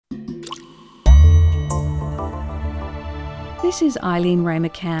This is Eileen Ray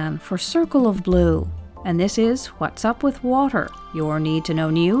McCann for Circle of Blue, and this is What's Up with Water, your need-to-know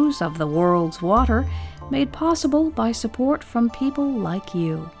news of the world's water, made possible by support from people like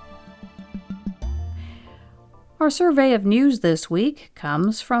you. Our survey of news this week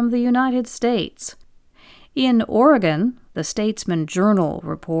comes from the United States. In Oregon, the Statesman Journal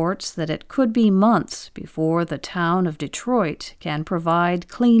reports that it could be months before the town of Detroit can provide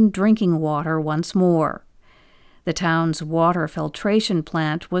clean drinking water once more. The town's water filtration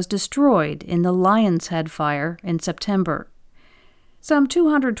plant was destroyed in the Lion's Head fire in September. Some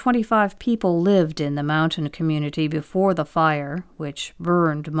 225 people lived in the mountain community before the fire, which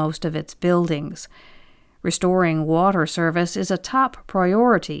burned most of its buildings. Restoring water service is a top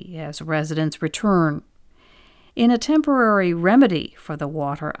priority as residents return. In a temporary remedy for the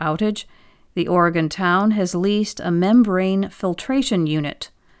water outage, the Oregon town has leased a membrane filtration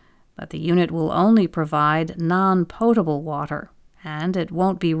unit, but the unit will only provide non-potable water, and it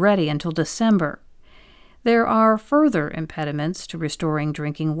won't be ready until December. There are further impediments to restoring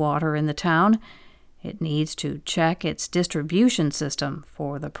drinking water in the town. It needs to check its distribution system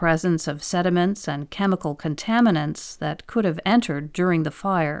for the presence of sediments and chemical contaminants that could have entered during the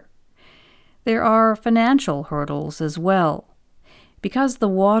fire. There are financial hurdles as well. Because the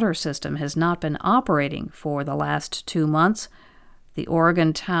water system has not been operating for the last 2 months, the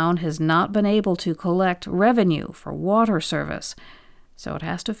Oregon town has not been able to collect revenue for water service, so it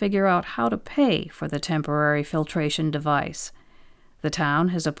has to figure out how to pay for the temporary filtration device. The town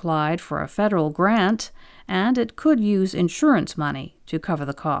has applied for a federal grant, and it could use insurance money to cover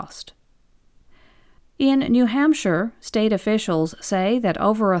the cost. In New Hampshire, state officials say that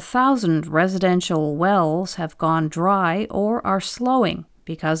over 1,000 residential wells have gone dry or are slowing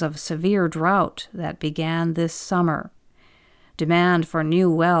because of severe drought that began this summer. Demand for new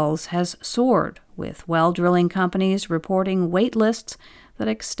wells has soared, with well drilling companies reporting wait lists that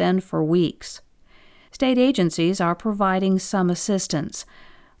extend for weeks. State agencies are providing some assistance.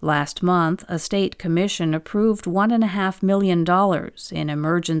 Last month, a state commission approved $1.5 million in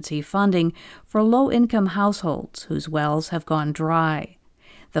emergency funding for low-income households whose wells have gone dry.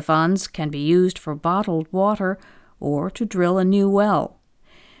 The funds can be used for bottled water or to drill a new well.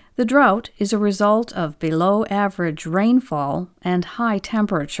 The drought is a result of below-average rainfall and high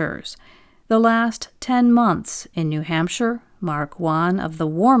temperatures. The last 10 months in New Hampshire mark one of the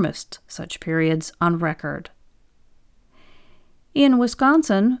warmest such periods on record. In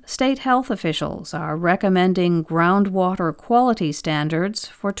Wisconsin, state health officials are recommending groundwater quality standards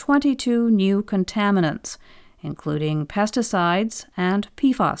for 22 new contaminants, including pesticides and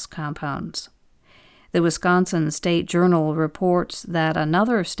PFAS compounds. The Wisconsin State Journal reports that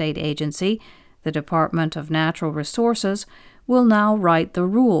another state agency, the Department of Natural Resources, will now write the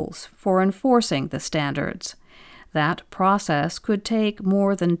rules for enforcing the standards. That process could take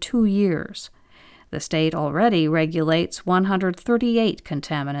more than 2 years. The state already regulates 138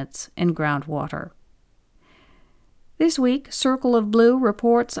 contaminants in groundwater. This week, Circle of Blue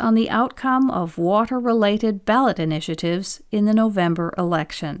reports on the outcome of water-related ballot initiatives in the November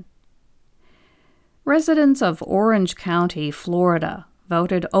election. Residents of Orange County, Florida,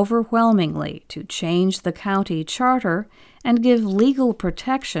 voted overwhelmingly to change the county charter and give legal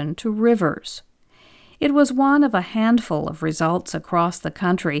protection to rivers. It was one of a handful of results across the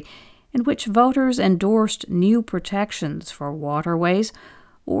country in which voters endorsed new protections for waterways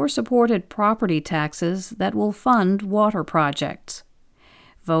or supported property taxes that will fund water projects.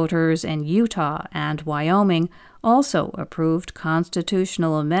 Voters in Utah and Wyoming also approved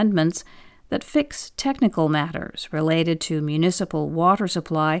constitutional amendments that fix technical matters related to municipal water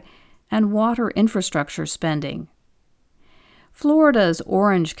supply and water infrastructure spending. Florida's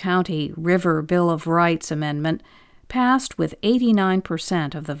Orange County River Bill of Rights amendment passed with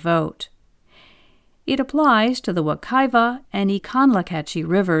 89% of the vote. It applies to the Wekiva and Econlockhatchee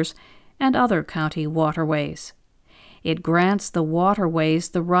rivers and other county waterways. It grants the waterways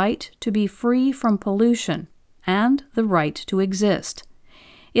the right to be free from pollution and the right to exist.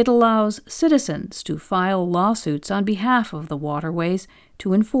 It allows citizens to file lawsuits on behalf of the waterways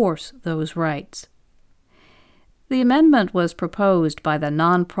to enforce those rights. The amendment was proposed by the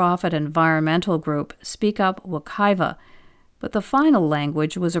nonprofit environmental group Speak Up Wekiva, but the final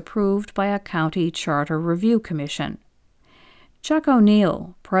language was approved by a county charter review commission. Chuck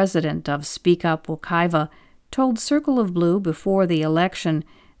O'Neill, president of Speak Up Wekiva, told Circle of Blue before the election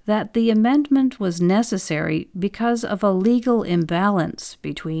that the amendment was necessary because of a legal imbalance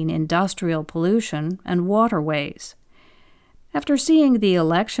between industrial pollution and waterways. After seeing the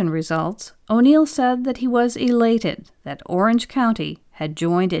election results, O'Neill said that he was elated that Orange County had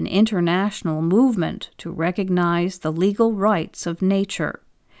joined an international movement to recognize the legal rights of nature.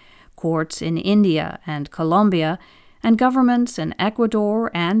 Courts in India and Colombia, and governments in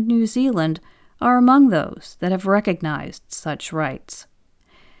Ecuador and New Zealand are among those that have recognized such rights.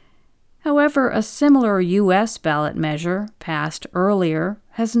 However, a similar U.S. ballot measure, passed earlier,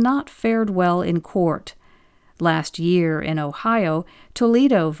 has not fared well in court. Last year in Ohio,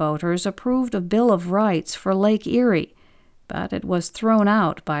 Toledo voters approved a Bill of Rights for Lake Erie, but it was thrown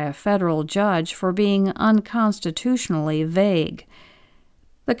out by a federal judge for being unconstitutionally vague.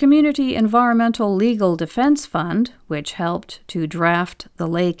 The Community Environmental Legal Defense Fund, which helped to draft the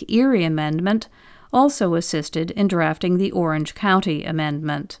Lake Erie Amendment, also assisted in drafting the Orange County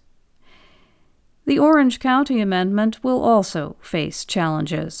Amendment. The Orange County Amendment will also face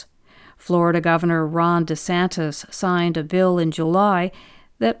challenges. Florida Governor Ron DeSantis signed a bill in July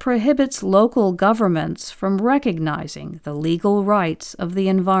that prohibits local governments from recognizing the legal rights of the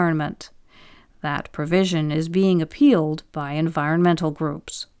environment. That provision is being appealed by environmental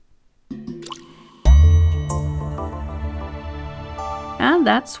groups. And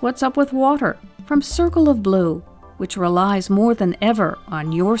that's What's Up with Water from Circle of Blue, which relies more than ever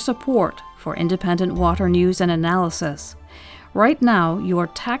on your support for independent water news and analysis. Right now, your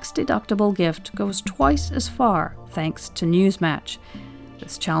tax-deductible gift goes twice as far thanks to Newsmatch.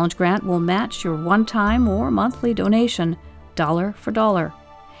 This challenge grant will match your one-time or monthly donation, dollar for dollar.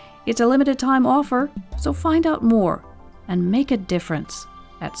 It's a limited-time offer, so find out more and make a difference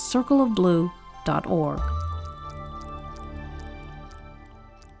at circleofblue.org.